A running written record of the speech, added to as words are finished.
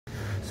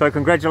So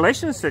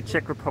congratulations to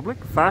Czech Republic,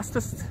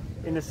 fastest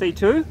in the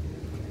C2.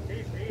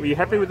 Were you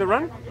happy with the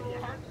run?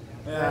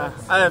 Yeah,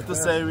 I have to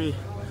say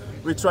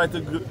we tried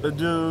to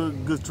do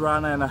good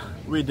run and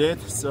we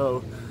did.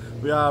 So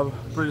we are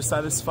pretty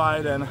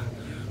satisfied and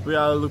we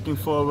are looking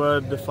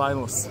forward to the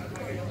finals.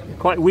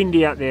 Quite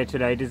windy out there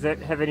today. Does that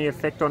have any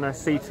effect on a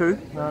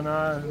C2?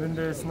 No, wind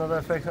is not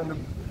effect on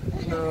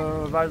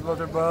the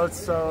wildwater boats,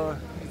 so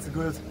it's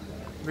good.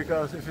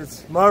 Because if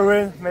it's more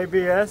wind,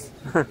 maybe yes.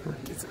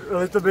 It's a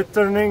little bit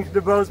turning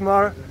the boat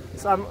more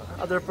some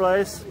other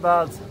place,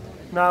 but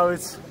now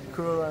it's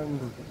cool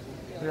and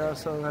we are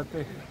so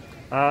happy.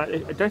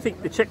 I don't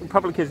think the Czech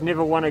Republic has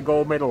never won a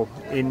gold medal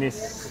in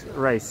this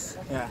race.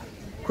 Yeah.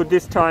 Could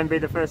this time be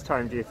the first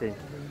time, do you think?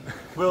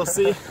 We'll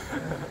see.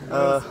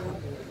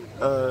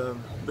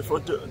 Before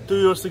 2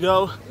 years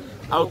ago,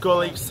 our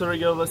colleagues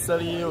Sergio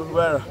Vesely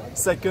were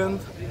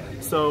second,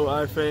 so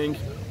I think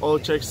all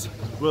Czechs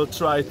will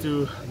try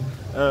to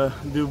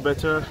do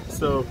better.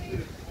 So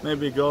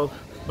maybe gold,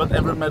 but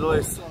every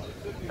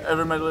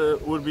medal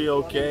would be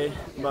okay.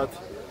 But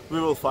we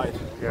will fight.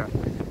 Yeah.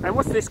 And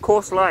what's this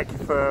course like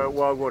for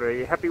wildwater? Are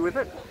you happy with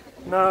it?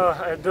 No,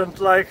 I don't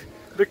like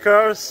the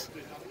course.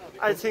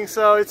 I think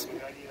so. It's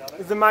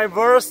my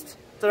worst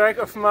track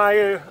of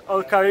my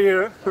whole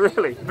career.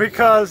 Really?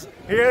 Because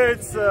here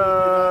it's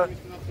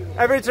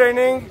every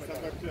training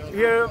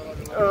here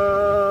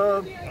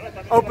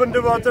open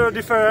the water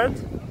different.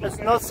 It's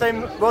not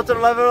same water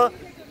level.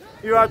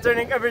 You are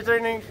training every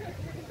training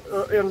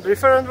in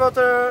different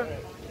water.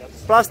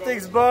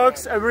 Plastics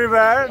box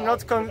everywhere.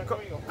 Not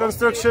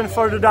construction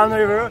for the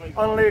downriver.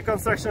 Only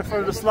construction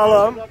for the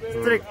slalom.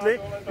 Strictly.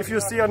 If you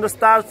see on the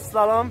start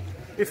slalom,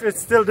 if it's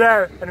still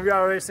there and we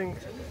are racing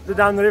the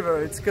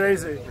downriver, it's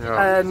crazy.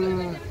 Yeah.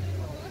 And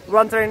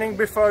one training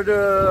before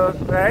the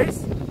race,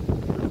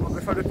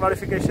 before the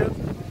qualification,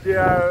 they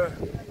are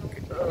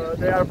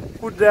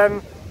put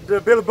them the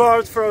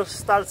billboard for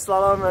start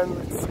slalom,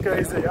 and it's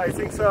crazy. I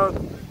think so.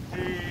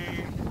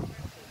 He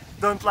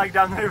don't like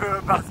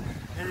downriver, but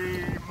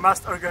he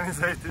must organize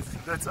it.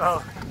 That's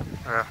all.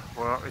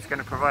 Well, it's going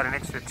to provide an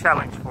extra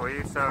challenge for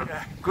you. So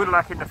good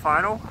luck in the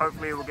final.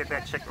 Hopefully, we'll get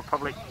that Czech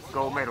Republic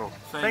gold medal.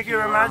 Thank you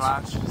very much.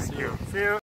 See you. See you.